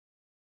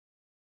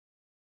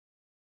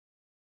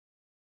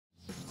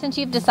Since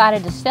you've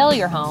decided to sell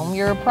your home,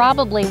 you're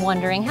probably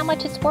wondering how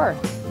much it's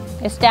worth.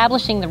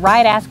 Establishing the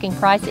right asking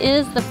price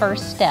is the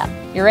first step.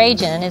 Your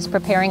agent is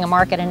preparing a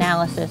market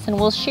analysis and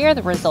will share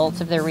the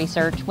results of their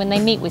research when they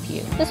meet with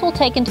you. This will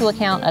take into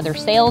account other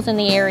sales in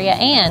the area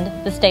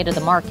and the state of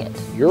the market.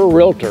 Your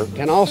realtor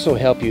can also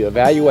help you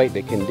evaluate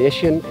the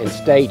condition and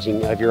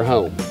staging of your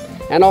home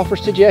and offer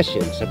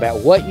suggestions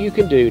about what you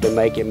can do to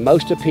make it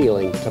most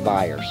appealing to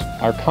buyers.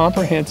 Our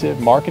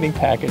comprehensive marketing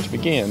package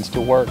begins to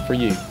work for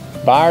you.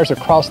 Buyers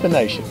across the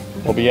nation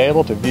will be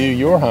able to view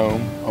your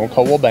home on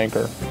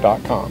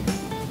coldwellbanker.com,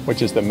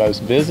 which is the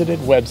most visited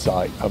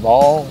website of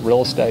all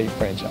real estate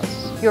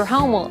franchises. Your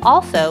home will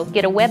also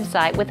get a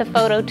website with a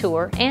photo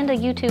tour and a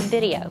YouTube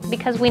video.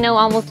 Because we know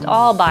almost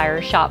all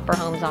buyers shop for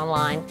homes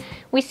online,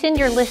 we send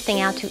your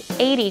listing out to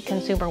 80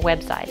 consumer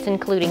websites,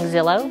 including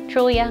Zillow,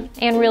 Trulia,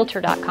 and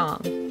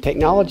Realtor.com.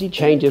 Technology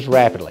changes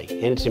rapidly,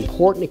 and it's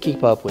important to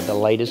keep up with the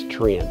latest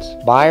trends.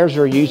 Buyers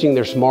are using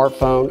their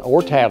smartphone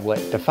or tablet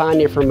to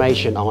find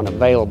information on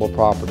available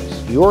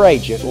properties. Your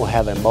agent will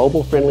have a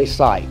mobile-friendly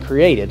site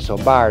created so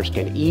buyers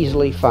can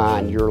easily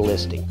find your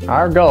listing.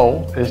 Our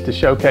goal is to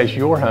showcase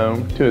your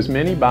home to as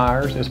many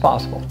buyers as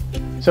possible.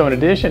 So in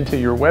addition to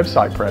your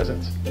website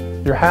presence,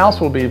 your house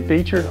will be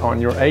featured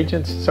on your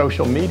agent's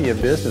social media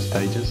business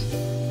pages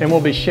and will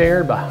be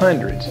shared by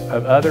hundreds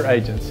of other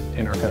agents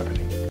in our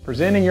company.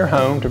 Presenting your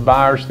home to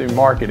buyers through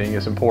marketing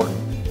is important,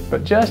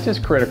 but just as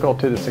critical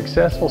to the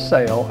successful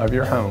sale of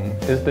your home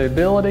is the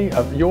ability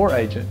of your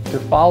agent to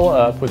follow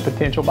up with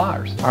potential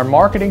buyers. Our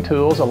marketing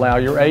tools allow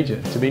your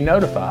agent to be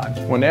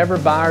notified whenever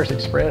buyers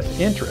express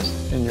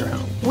interest in your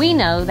home. We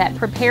know that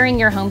preparing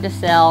your home to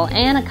sell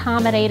and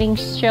accommodating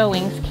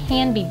showings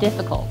can be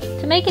difficult.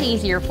 To make it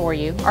easier for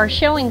you, our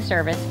showing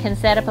service can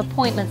set up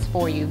appointments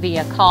for you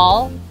via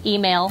call,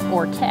 email,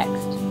 or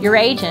text. Your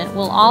agent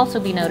will also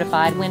be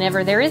notified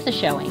whenever there is a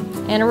showing,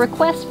 and a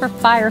request for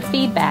buyer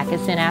feedback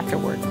is sent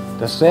afterward.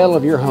 The sale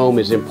of your home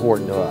is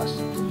important to us.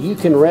 You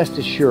can rest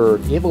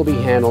assured it will be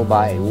handled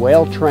by a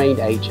well-trained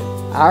agent.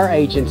 Our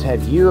agents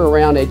have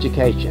year-round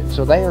education,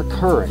 so they are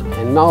current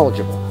and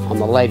knowledgeable on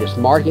the latest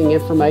marketing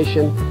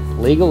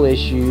information, legal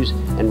issues,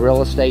 and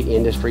real estate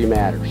industry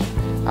matters.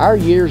 Our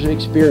years of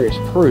experience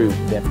prove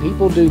that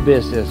people do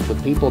business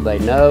with people they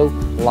know,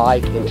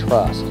 like, and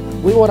trust.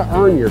 We want to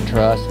earn your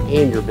trust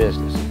and your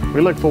business.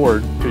 We look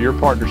forward to your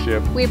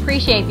partnership. We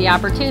appreciate the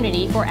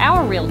opportunity for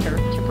our realtor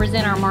to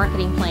present our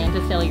marketing plan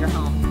to sell your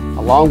home.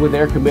 Along with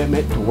their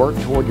commitment to work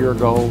toward your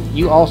goal,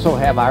 you also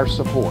have our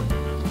support.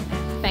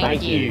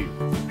 Thank you.